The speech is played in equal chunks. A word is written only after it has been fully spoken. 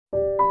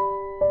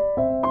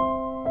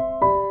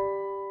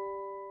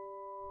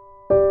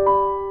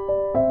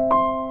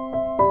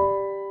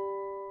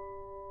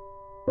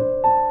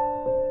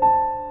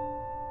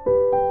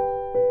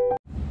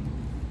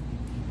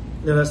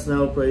Let us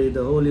now pray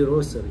the Holy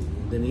Rosary.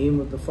 In the name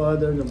of the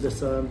Father, and of the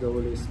Son, and of the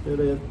Holy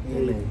Spirit.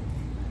 Amen.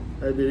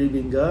 I believe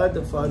in God,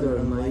 the Father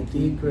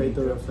Almighty,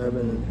 creator of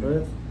heaven and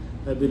earth.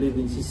 I believe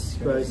in Jesus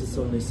Christ, His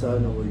only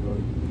Son, our Lord,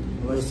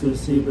 who was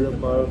conceived by the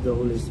power of the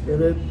Holy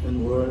Spirit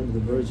and born of the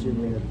Virgin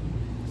Mary.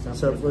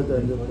 Suffered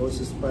under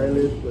Pontius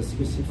Pilate, was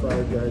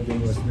crucified, died,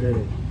 and was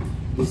buried.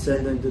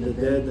 Descended to the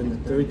dead, and the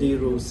third day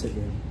rose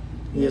again.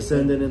 He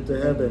ascended into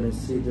heaven and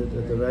seated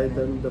at the right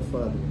hand of the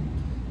Father.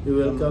 He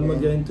will come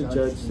again to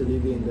judge the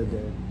living and the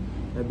dead.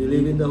 I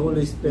believe in the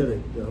Holy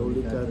Spirit, the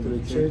Holy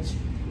Catholic Church,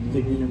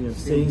 the communion of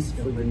saints,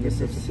 forgiveness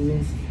of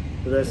sins,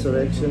 the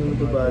resurrection of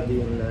the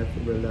body, and life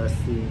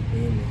everlasting.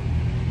 Amen.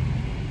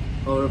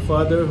 Our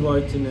Father, who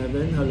art in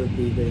heaven, hallowed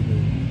be thy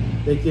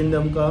name. Thy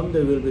kingdom come,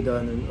 thy will be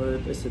done on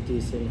earth as it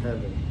is in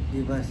heaven.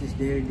 Give us this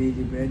day our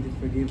daily bread, and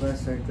forgive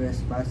us our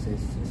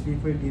trespasses, as we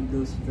forgive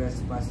those who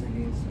trespass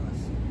against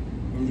us.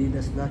 And lead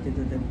us not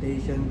into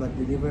temptation, but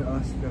deliver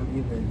us from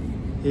evil.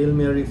 Amen. Hail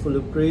Mary, full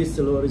of grace,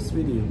 the Lord is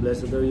with you.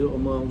 Blessed are you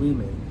among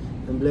women,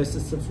 and blessed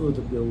is the fruit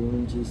of your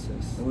womb,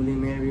 Jesus. Holy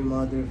Mary,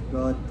 Mother of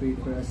God, pray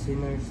for us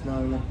sinners, now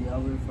and at the hour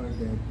of our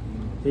death.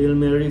 Amen. Hail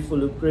Mary,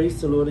 full of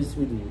grace, the Lord is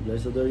with you.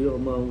 Blessed are you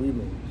among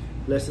women,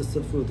 blessed is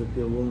the fruit of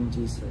your womb,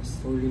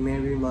 Jesus. Holy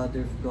Mary, Mother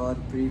of God,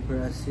 pray for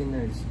us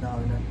sinners, now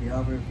and at the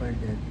hour of our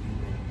death. Amen.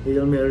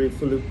 Hail Mary,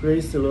 full of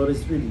grace, the Lord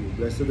is with you.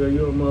 Blessed are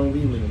you among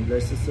women, and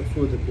blessed is the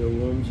fruit of your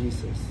womb,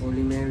 Jesus.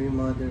 Holy Mary,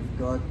 Mother of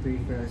God, pray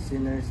for us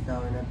sinners,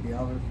 now and at the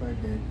hour of our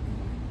death.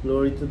 Amen.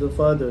 Glory to the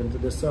Father, and to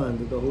the Son, and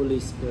to the Holy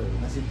Spirit.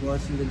 As it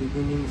was in the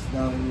beginning, is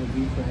now, and will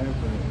be forever.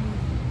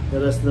 Amen.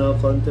 Let us now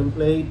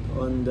contemplate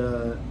on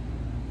the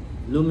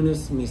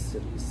luminous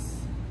mysteries.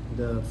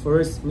 The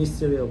first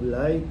mystery of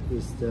light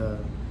is the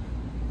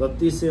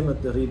baptism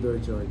at the river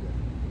Jordan.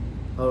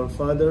 Our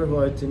Father, who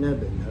art in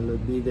heaven,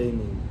 hallowed be thy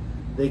name.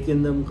 Thy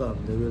kingdom come,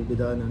 thy will be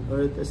done on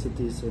earth as it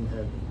is in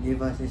heaven. Give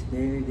us this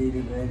day our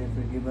daily bread, and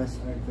forgive us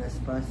our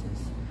trespasses,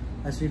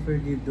 as we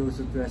forgive those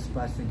who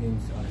trespass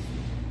against us.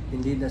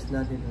 And lead us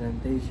not into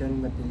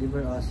temptation, but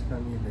deliver us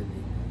from evil.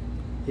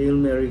 Amen. Hail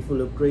Mary,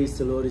 full of grace,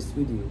 the Lord is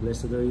with you.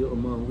 Blessed are you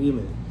among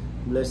women,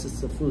 blessed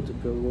is the fruit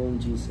of your womb,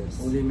 Jesus.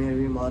 Holy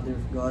Mary, Mother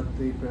of God,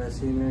 pray for us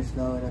sinners,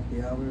 now and at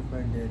the hour of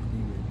our death.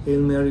 Amen.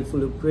 Hail Mary,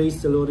 full of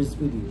grace, the Lord is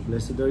with you.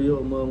 Blessed are you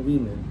among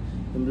women,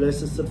 and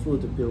blessed is the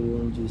fruit of your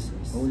womb,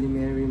 Jesus. Holy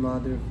Mary,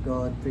 Mother of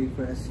God, pray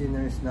for us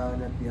sinners, now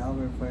and at the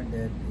hour of our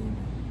death. Amen.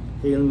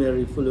 Hail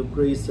Mary, full of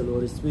grace, the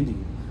Lord is with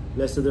you.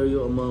 Blessed are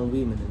you among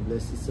women, and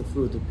blessed is the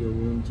fruit of your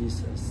womb,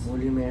 Jesus.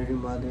 Holy Mary,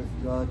 Mother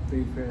of God,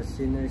 pray for us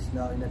sinners,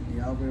 now and at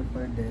the hour of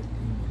our death.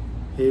 Amen.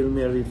 Hail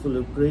Mary, full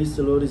of grace,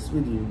 the Lord is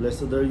with you.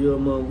 Blessed are you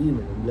among women,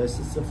 and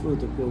blessed is the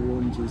fruit of your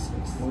womb,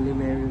 Jesus. Holy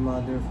Mary,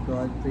 Mother of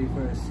God, pray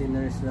for us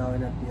sinners, now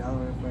and at the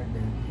hour of our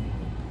death.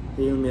 Amen.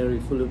 Hail Mary,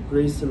 full of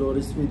grace, the Lord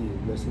is with you.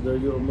 Blessed are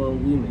you among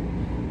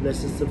women,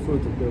 blessed is the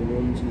fruit of your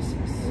womb,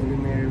 Jesus. Holy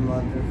Mary,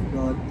 Mother of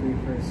God, pray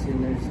for us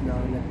sinners,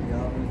 now and at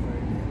the hour of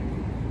our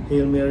death.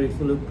 Hail Mary,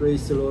 full of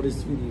grace, the Lord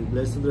is with you.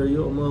 Blessed are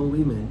you among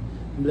women,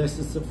 and blessed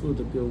is the fruit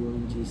of your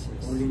womb, Jesus.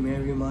 Holy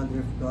Mary, Mother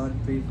of God,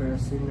 pray for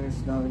us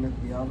sinners, now and at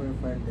the hour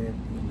of our death.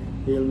 Amen.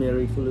 Hail Mary,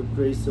 full of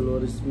grace, the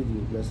Lord is with you.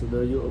 Blessed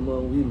are you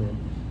among women,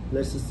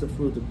 blessed is the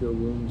fruit of your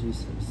womb,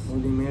 Jesus.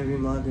 Holy Mary,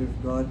 Mother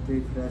of God,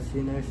 pray for us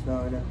sinners,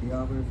 now and at the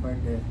hour of our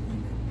death.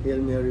 Amen.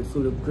 Hail Mary,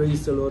 full of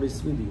grace, the Lord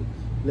is with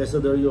you.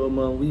 Blessed are you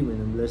among women,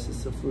 and blessed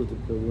is the fruit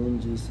of your womb,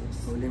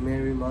 Jesus. Holy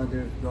Mary,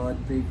 Mother of God,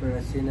 pray for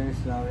us sinners,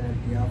 now and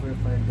at the hour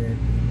of our death.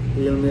 Amen.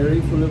 Hail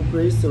Mary, full of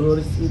grace, the Lord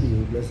is with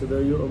you. Blessed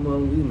are you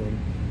among women,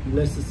 and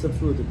blessed is the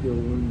fruit of your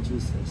womb,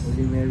 Jesus.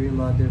 Holy Mary,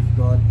 Mother of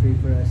God, pray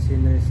for us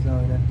sinners, now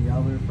and at the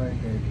hour of our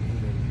death.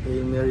 Amen.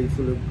 Hail Mary,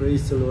 full of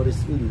grace, the Lord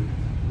is with you.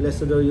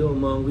 Blessed are you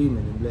among women,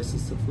 and blessed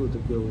is the fruit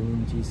of your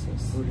womb,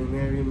 Jesus. Holy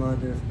Mary,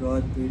 Mother of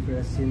God, pray for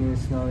us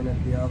sinners, now and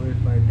at the hour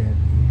of our death.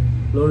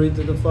 Amen. Glory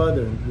to the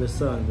Father, and to the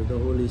Son, and to the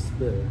Holy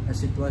Spirit.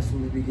 As it was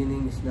in the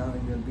beginning, is now,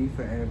 and will be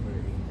forever.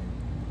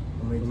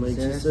 Amen. O my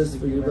Jesus,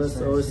 forgive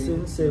us our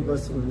sins, save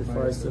us from the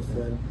fires of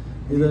hell.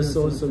 Lead us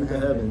souls into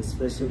heaven,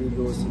 especially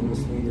those who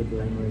most need of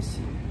thy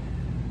mercy.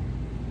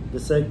 The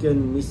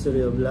second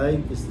mystery of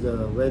light is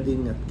the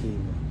wedding at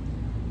Cana.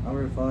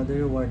 Our Father,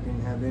 who art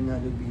in heaven,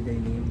 hallowed be thy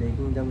name. Thy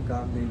kingdom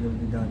come, thy will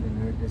be done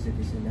on earth as it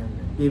is in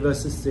heaven. Give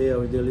us this day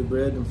our daily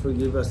bread, and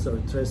forgive us our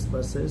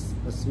trespasses,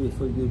 as we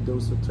forgive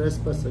those who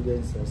trespass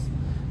against us.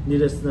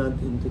 Lead us not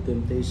into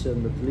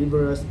temptation, but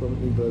deliver us from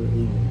evil.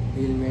 Amen.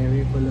 Hail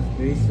Mary, full of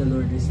grace, the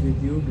Lord is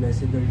with you.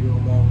 Blessed are you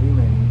among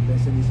women, and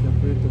blessed is the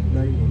fruit of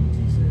thy womb,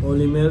 Jesus.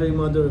 Holy Mary,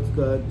 Mother of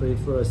God, pray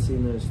for us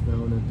sinners,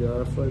 now and at the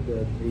hour of our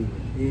death. Amen.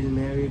 Hail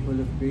Mary, full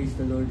of grace,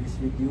 the Lord is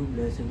with you.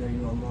 Blessed are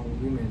you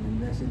among women, and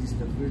blessed is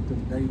the fruit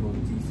of thy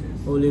womb,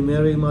 Jesus. Holy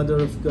Mary, Mother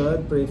of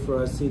God, pray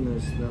for us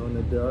sinners, now and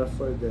at the hour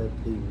of our death.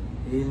 Amen.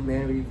 Hail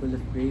Mary, full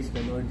of grace,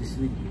 the Lord is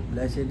with you.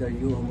 Blessed are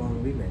you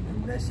among women,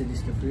 and blessed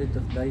is the fruit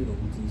of thy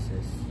womb,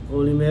 Jesus.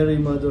 Holy Mary,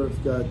 Mother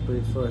of God,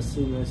 pray for us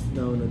sinners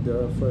now and at the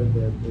hour of our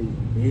death.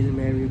 Amen. Hail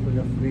Mary, full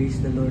of grace,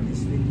 the Lord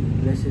is with you.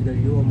 Blessed are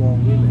you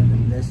among women,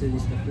 and blessed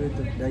is the fruit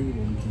of thy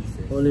womb,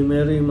 Jesus. Holy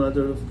Mary,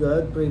 Mother of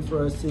God, pray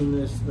for us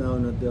sinners now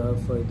and at the hour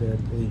of our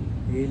death. Amen.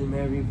 Hail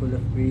Mary, full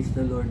of grace,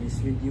 the Lord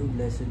is with you.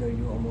 Blessed are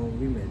you among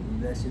women, and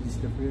blessed is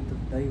the fruit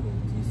of thy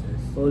womb,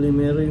 Jesus. Holy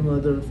Mary,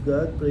 Mother of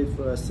God, pray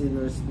for us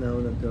sinners now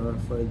and at the hour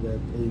of our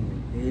death.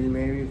 Amen. Hail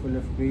Mary, full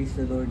of grace,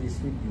 the Lord is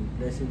with you.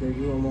 Blessed are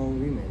you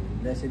among women,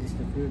 and blessed is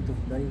the fruit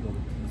of thy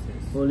womb,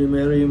 Jesus. Holy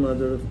Mary,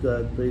 Mother of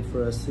God, pray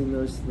for us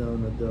sinners now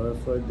and at the hour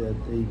of our death.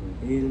 Amen.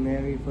 Hail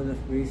Mary, full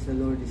of grace, the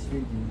Lord is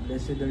with you.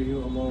 Blessed are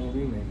you among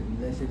women, and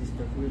blessed is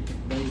the fruit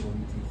of thy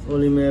womb, Jesus.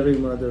 Holy Mary,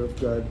 Mother of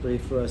God, pray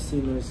for us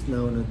sinners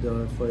now and at the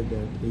hour of our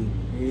death. Amen.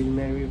 Hail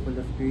Mary, full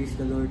of grace,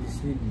 the Lord is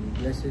with you.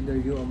 Blessed are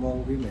you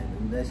among women,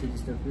 and blessed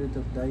is the fruit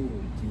of thy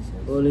womb,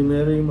 Jesus. Holy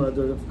Mary,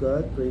 Mother of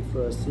God, pray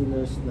for us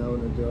sinners now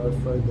and at the hour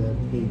of our death.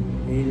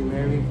 Amen. Hail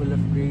Mary, full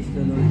of grace,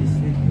 the Lord is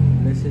with you.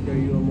 Blessed are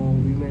you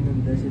among women,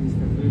 and blessed is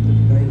the fruit of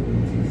thy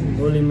womb, Jesus.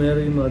 Holy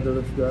Mary, Mother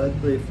of God,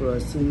 pray for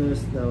us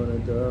sinners now and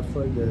at the hour of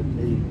our death.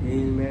 Amen.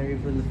 Hail Mary,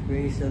 full of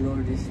grace, the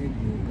Lord is with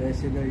you.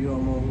 Blessed are you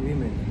among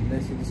women, and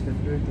blessed is the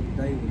fruit of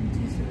thy womb,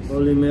 Jesus.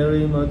 Holy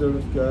Mary, Mother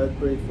of God,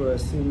 pray for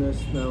us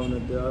sinners now and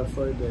at the hour of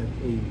our death.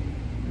 Amen.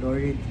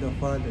 Glory to the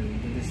Father,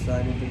 and to the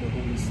Son, and to the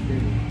Holy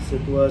Spirit. As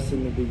it was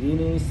in the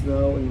beginning, is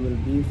now, and will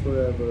be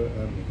forever.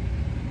 Amen.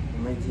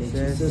 My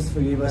Jesus,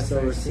 forgive us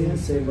our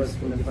sins, save us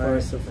from the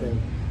fires of hell.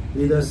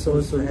 Lead us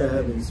souls into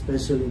heaven,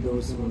 especially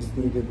those who most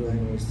need thy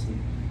mercy.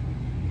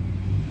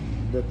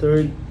 The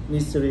third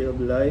mystery of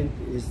light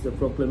is the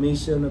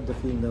proclamation of the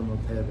kingdom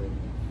of heaven.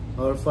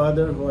 Our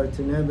Father, who art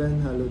in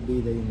heaven, hallowed be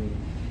thy name.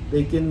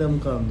 Thy kingdom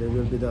come, thy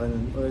will be done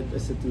on earth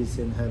as it is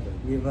in heaven.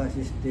 Give us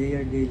this day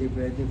our daily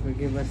bread, and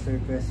forgive us our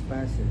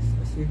trespasses,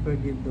 as we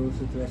forgive those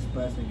who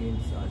trespass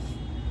against us.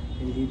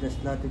 And lead us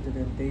not into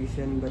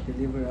temptation, but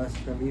deliver us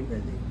from evil.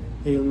 Amen.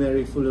 Hail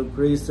Mary, full of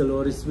grace, the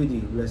Lord is with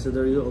you. Blessed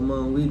are you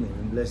among women,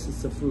 and blessed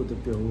is the fruit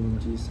of your womb,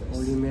 Jesus.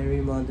 Holy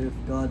Mary, Mother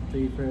of God,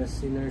 pray for us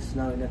sinners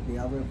now and at the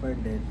hour of our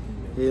death.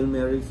 Amen. Hail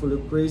Mary, full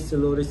of grace, the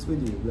Lord is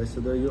with you. Blessed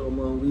are you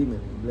among women,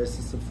 and blessed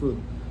is the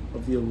fruit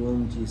of your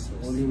womb, Jesus.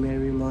 Holy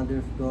Mary, Mother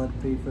of God,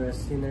 pray for us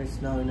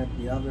sinners now and at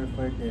the hour of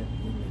our death.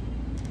 Amen.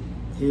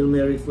 Hail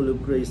Mary, full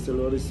of grace, the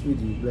Lord is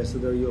with you.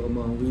 Blessed are you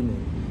among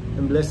women,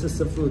 and blessed is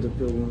the fruit of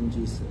your womb,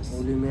 Jesus.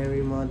 Holy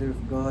Mary, Mother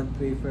of God,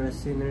 pray for us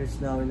sinners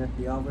now and at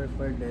the hour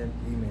of our death.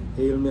 Amen.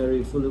 Hail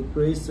Mary, full of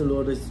grace, the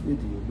Lord is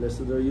with you.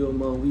 Blessed are you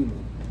among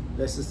women,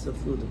 blessed is the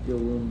fruit of your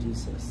womb,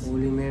 Jesus.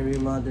 Holy Mary,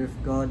 Mother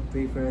of God,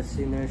 pray for us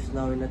sinners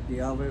now and at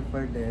the hour of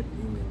our death.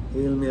 Amen.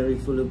 Hail Mary,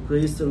 full of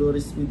grace, the Lord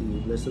is with you.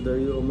 Blessed are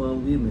you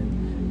among women,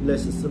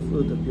 blessed is the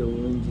fruit of your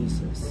womb,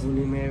 Jesus.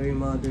 Holy Mary,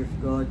 Mother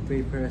of God,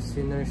 pray for us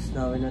sinners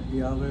now and at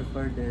the hour of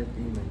our death.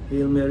 Amen.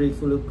 Hail Mary,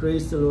 full of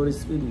grace, the Lord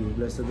is with you.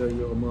 Blessed are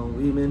you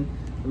among women,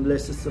 and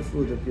blessed is the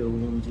fruit of your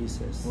womb,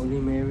 Jesus. Holy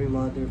Mary,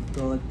 Mother of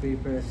God, pray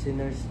for us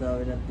sinners now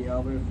and at the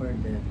hour of our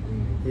death.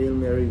 Amen. Hail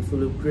Mary,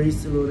 full of grace,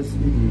 the Lord is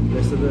with you.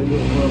 Blessed are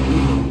you among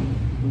women,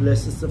 and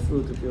blessed is the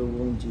fruit of your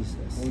womb,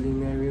 Jesus. Holy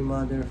Mary,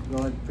 Mother of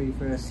God, pray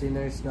for us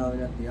sinners now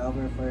and at the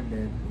hour of our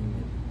death.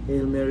 Amen.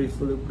 Hail Mary,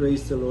 full of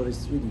grace, the Lord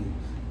is with you.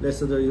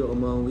 Blessed are you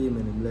among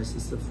women, and blessed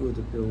is the fruit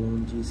of your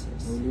womb,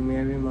 Jesus. Holy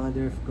Mary,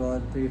 Mother of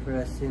God, pray for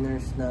us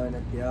sinners now and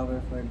at the hour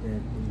of our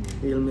death. Amen.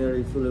 Hail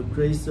Mary, full of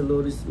grace, the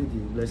Lord is with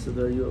you. Blessed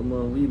are you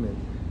among women,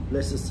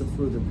 blessed is the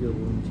fruit of your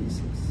womb,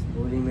 Jesus.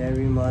 Holy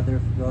Mary, Mother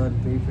of God,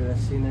 pray for us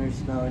sinners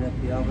now and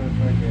at the hour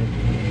of our death.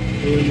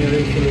 Amen. Hail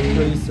Mary, full of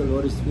grace, the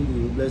Lord is with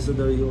you. Blessed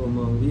are you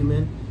among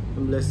women,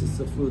 and blessed is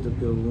the fruit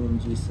of your womb,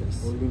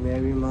 Jesus. Holy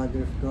Mary,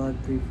 Mother of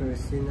God, pray for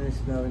us sinners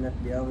now and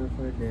at the hour of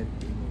our death.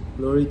 Amen.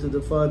 Glory to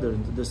the Father,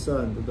 and to the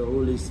Son, and to the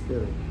Holy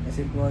Spirit. As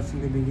it was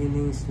in the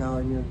beginning, is now,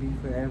 and will be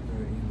forever.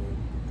 Amen.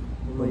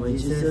 O my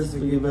Jesus,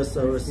 forgive us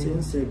our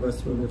sins, save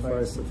us from the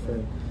fires of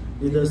hell.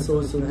 Lead us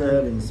souls into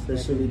heaven,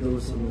 especially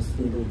those who most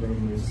need of thy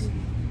mercy.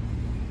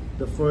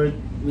 The fourth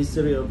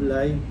mystery of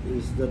light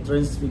is the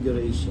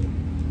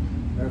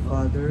Transfiguration. Our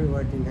Father, who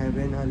art in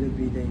heaven, hallowed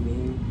be thy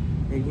name.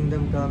 Thy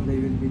kingdom come, thy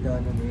will be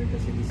done on earth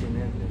as it is in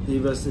heaven.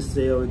 Give us this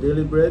day our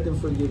daily bread, and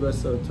forgive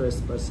us our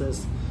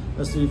trespasses,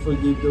 as we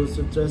forgive those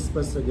who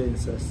trespass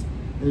against us.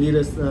 And lead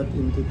us not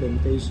into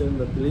temptation,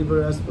 but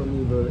deliver us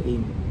from evil.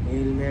 Amen.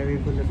 Hail Mary,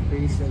 full of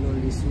grace, the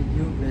Lord is with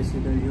you. Blessed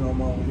are you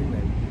among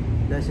women.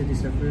 Blessed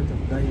is the fruit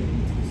of thy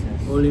womb,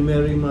 Jesus. Holy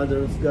Mary, Mother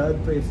of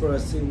God, pray for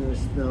us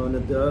sinners now and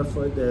at the hour of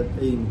our death.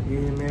 Amen.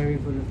 Hail Mary,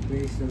 full of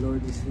grace, the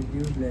Lord is with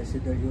you.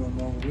 Blessed are you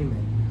among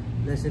women.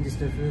 Blessed is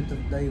the fruit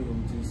of thy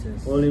womb,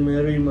 Jesus. Holy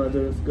Mary,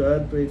 Mother of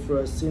God, pray for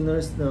us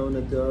sinners now and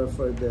at the hour of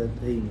our death.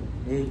 Amen.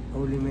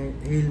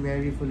 Hail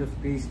Mary, full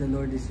of grace, the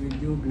Lord is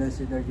with you.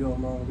 Blessed are you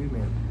among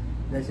women.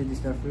 Blessed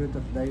is the fruit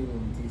of thy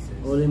womb, Jesus.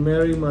 Holy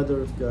Mary,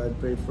 Mother of God,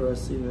 pray for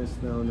us sinners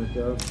now and at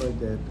the hour of our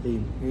death.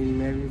 Amen. Hail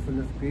Mary, full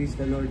of grace,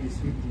 the Lord is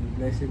with you.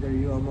 Blessed are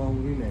you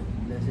among women.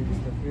 Blessed is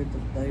the fruit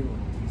of thy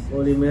womb, Jesus.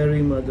 Holy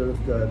Mary, Mother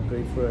of God,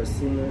 pray for us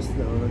sinners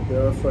now and at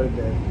the hour of our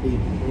death. Amen.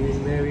 Hail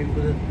Mary,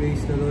 full of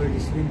grace, the Lord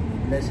is with you.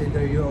 Blessed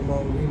are you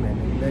among women,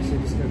 and blessed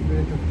is the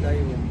fruit of thy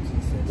womb,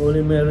 Jesus.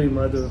 Holy Mary,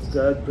 Mother of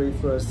God, pray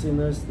for us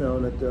sinners now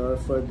and at the hour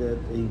of our death.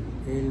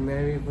 Amen. Hail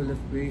Mary, full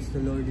of grace, the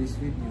Lord is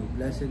with you.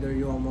 Blessed are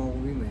you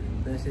among women,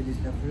 and blessed is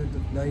the fruit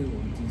of thy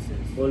womb,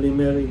 Jesus. Holy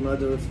Mary,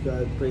 Mother of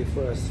God, pray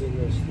for us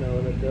sinners now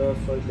and at the hour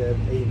of our death.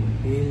 Amen.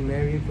 Hail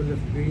Mary, full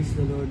of grace,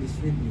 the Lord is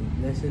with you.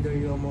 Blessed are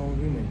you among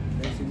women,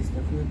 and blessed is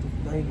the fruit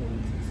of thy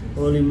womb, Jesus.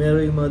 Holy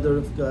Mary, Mother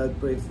of God,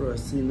 pray for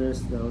us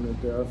sinners now and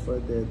at the hour of our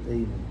death.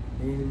 Amen.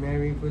 Hail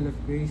Mary, full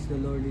of grace, the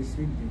Lord is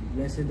with you.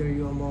 Blessed are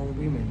you among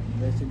women, and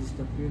blessed is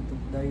the fruit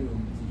of thy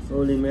womb, Jesus.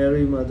 Holy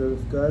Mary, Mother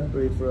of God,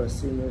 pray for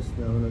us sinners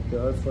now and at the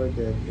hour of our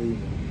death.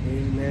 Amen.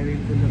 Hail Mary,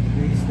 full of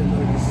grace, the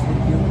Lord is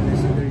with you.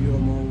 Blessed are you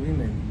among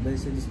women,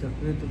 blessed is the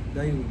fruit of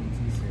thy womb,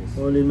 Jesus.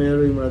 Holy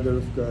Mary, Mother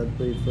of God,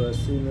 pray for us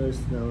sinners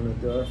now and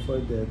at the hour of our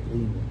death.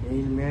 Amen.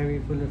 Hail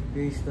Mary, full of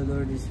grace, the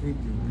Lord is with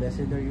you.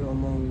 Blessed are you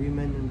among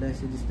women, and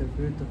blessed is the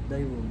fruit of thy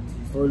womb,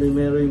 Jesus. Holy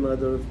Mary,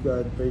 Mother of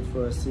God, pray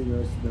for us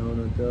sinners now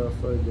and at the hour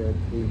of our death.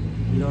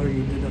 Amen. Glory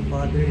to the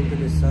Father, and to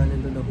the Son,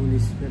 and to the Holy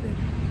Spirit.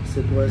 As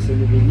it was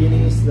in the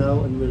beginning, is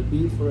now, and will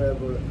be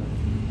forever. Amen.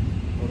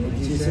 O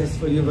Jesus,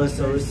 forgive us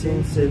our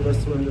sins, save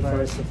us from the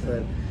fires of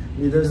hell.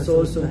 Lead our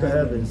souls into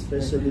heaven,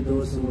 especially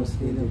those who most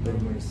need of thy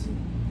mercy.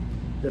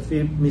 The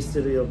fifth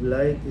mystery of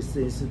light is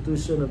the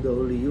institution of the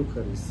Holy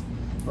Eucharist.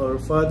 Our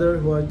Father,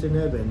 who art in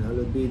heaven,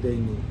 hallowed be thy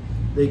name.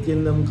 Thy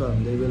kingdom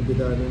come, thy will be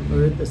done on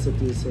earth as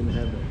it is in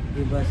heaven.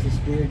 Give us this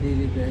day our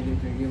daily bread, and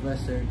forgive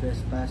us our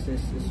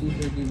trespasses, as we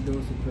forgive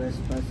those who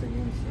trespass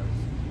against us.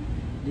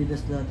 Lead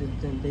us not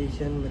into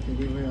temptation, but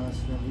deliver us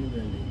from evil.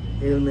 Amen.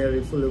 Hail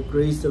Mary, full of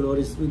grace, the Lord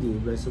is with you.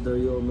 Blessed are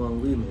you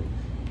among women.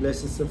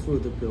 Blessed is the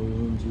fruit of your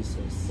womb,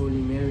 Jesus. Holy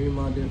Mary,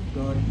 Mother of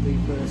God, pray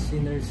for us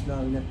sinners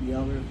now and at the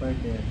hour of our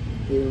death.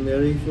 Hail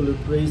Mary, full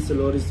of grace, the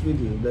Lord is with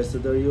you.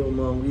 Blessed are you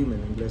among women,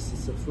 and blessed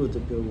is the fruit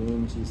of your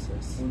womb,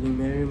 Jesus. Holy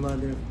Mary,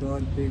 Mother of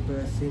God, pray for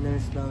us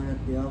sinners now and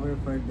at the hour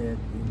of our death.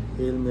 Amen.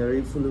 Hail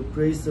Mary, full of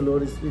grace, the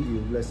Lord is with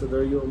you. Blessed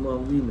are you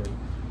among women,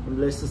 and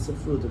blessed is the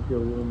fruit of your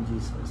womb,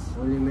 Jesus.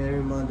 Holy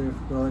Mary, Mother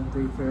of God,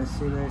 pray for us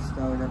sinners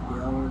now and at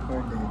the hour of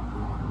our death.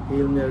 Amen.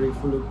 Hail Mary,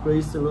 full of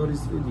grace, the Lord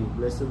is with you.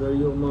 Blessed are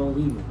you among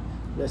women.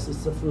 Blessed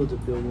is the fruit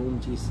of your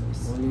womb,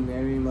 Jesus. Holy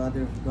Mary,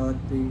 Mother of God,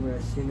 pray for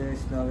us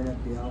sinners now and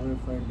at the hour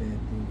of our death.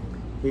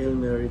 Amen. Hail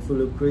Mary,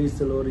 full of grace,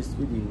 the Lord is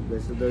with you.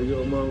 Blessed are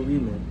you among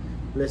women.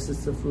 Blessed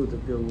is the fruit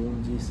of your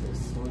womb,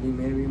 Jesus. Holy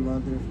Mary,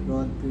 Mother of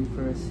God, pray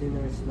for us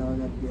sinners now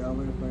and at the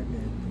hour of our death.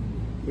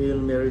 Amen. Hail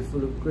Mary,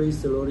 full of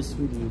grace, the Lord is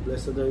with you.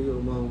 Blessed are you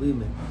among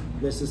women.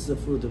 Blessed is the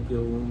fruit of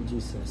your womb,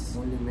 Jesus.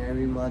 Holy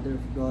Mary, Mother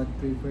of God,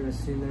 pray for us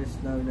sinners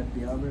now and at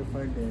the hour of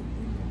our death.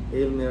 Amen.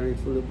 Hail Mary,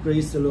 full of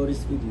grace, the Lord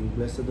is with you.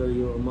 Blessed are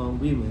you among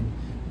women.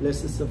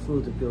 Blessed is the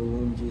fruit of your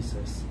womb,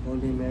 Jesus.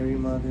 Holy Mary,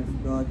 Mother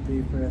of God,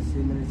 pray for us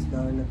sinners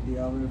now and at the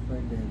hour of our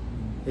death.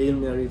 Amen. Hail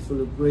Mary,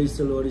 full of grace,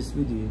 the Lord is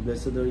with you.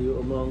 Blessed are you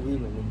among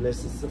women, and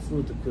blessed is the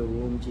fruit of your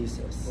womb,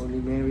 Jesus. Holy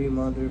Mary,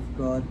 Mother of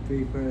God,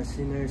 pray for us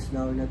sinners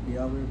now and at the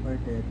hour of our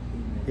death.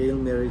 Amen. Hail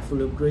Mary,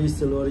 full of grace,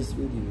 the Lord is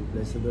with you.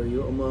 Blessed are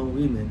you among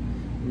women,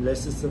 and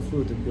blessed is the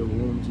fruit of your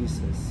womb,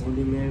 Jesus.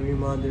 Holy Mary,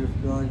 Mother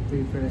of God,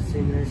 pray for us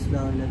sinners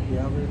now and at the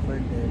hour of our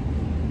death.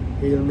 Amen.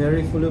 Hail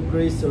Mary, full of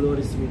grace, the Lord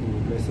is with you.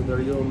 Blessed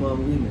are you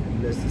among women,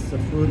 and blessed is the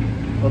fruit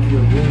of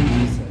your womb,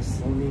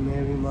 Jesus. Holy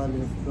Mary,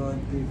 Mother of God,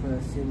 pray for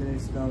us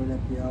sinners now and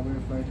at the hour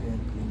of our death.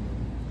 Amen.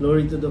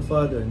 Glory to the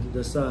Father, and to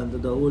the Son, and to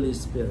the Holy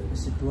Spirit.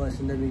 As it was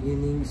in the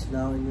beginning, is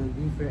now, and will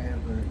be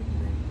forever.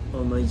 Amen.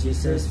 O my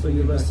Jesus,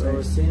 forgive us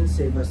our sins,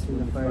 save us from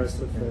the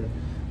fires of hell.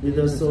 Lead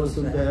our souls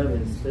into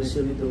heaven,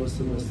 especially those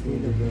who most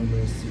need of your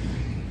mercy.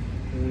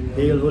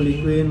 Hail,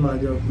 Holy Queen,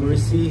 Mother of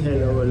Mercy,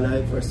 hail our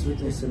life, our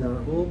sweetness, and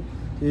our hope.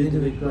 To you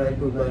do we cry,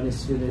 poor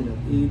banished children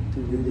of Eve,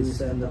 to you the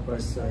descend of our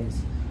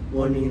sighs,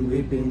 mourning and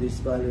weeping in this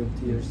valley of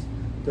tears.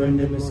 Turn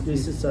them, most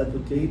gracious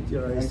Advocate,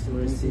 your eyes of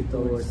mercy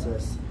towards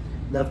us.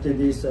 And after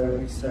this our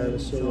exile,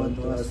 show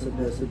unto us the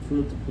blessed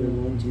fruit of your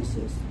womb,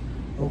 Jesus.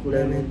 O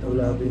clement, O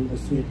loving, O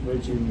sweet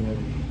Virgin Mary.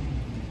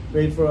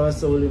 Pray for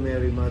us, Holy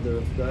Mary, Mother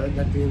of God,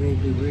 that we may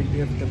be worthy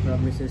of the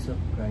promises of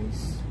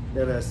Christ.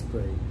 Let us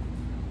pray.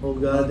 O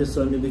God, whose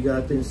only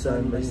begotten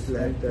Son, by his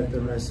life, death,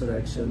 and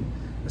resurrection,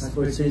 has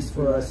purchased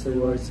for us the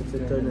rewards of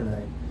eternal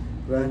life,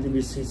 grant, we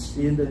beseech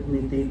thee, that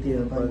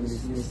meditating upon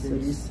these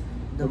mysteries,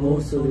 the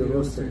most holy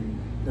Rosary,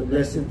 the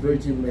Blessed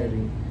Virgin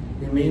Mary,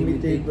 we may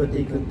imitate what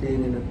they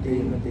contain and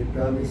obtain what they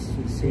promise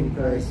through the same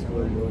Christ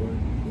our Lord.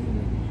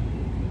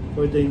 Amen.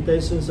 For the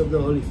intentions of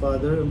the Holy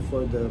Father and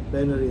for the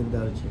plenary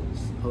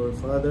indulgence, our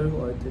Father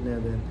who art in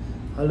heaven,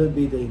 hallowed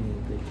be thy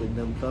name. Thy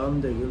kingdom come,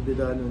 thy will be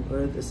done on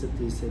earth as it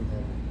is in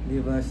heaven.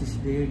 Give us this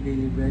day our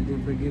daily bread,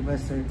 and forgive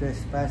us our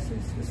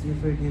trespasses, as we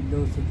forgive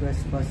those who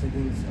trespass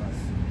against us.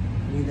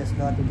 Lead us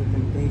not into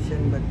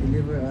temptation, but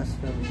deliver us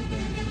from evil.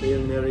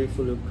 Hail Mary,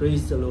 full of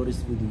grace, the Lord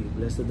is with you.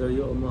 Blessed are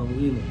you among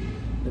women,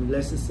 and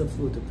blessed is the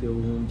fruit of your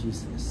womb,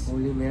 Jesus.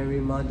 Holy Mary,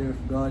 Mother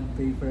of God,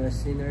 pray for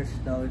us sinners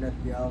now and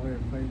at the hour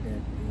of our death.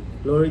 Amen.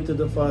 Glory to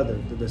the Father,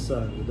 to the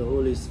Son, to the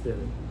Holy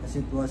Spirit. As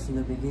it was in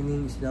the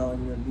beginning, is now,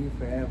 and will be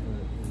forever.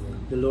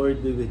 Amen. The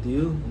Lord be with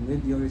you. And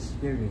with your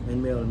spirit.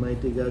 And may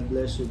Almighty God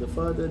bless you, the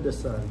Father, the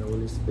Son, the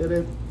Holy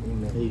Spirit.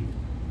 Amen.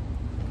 Amen.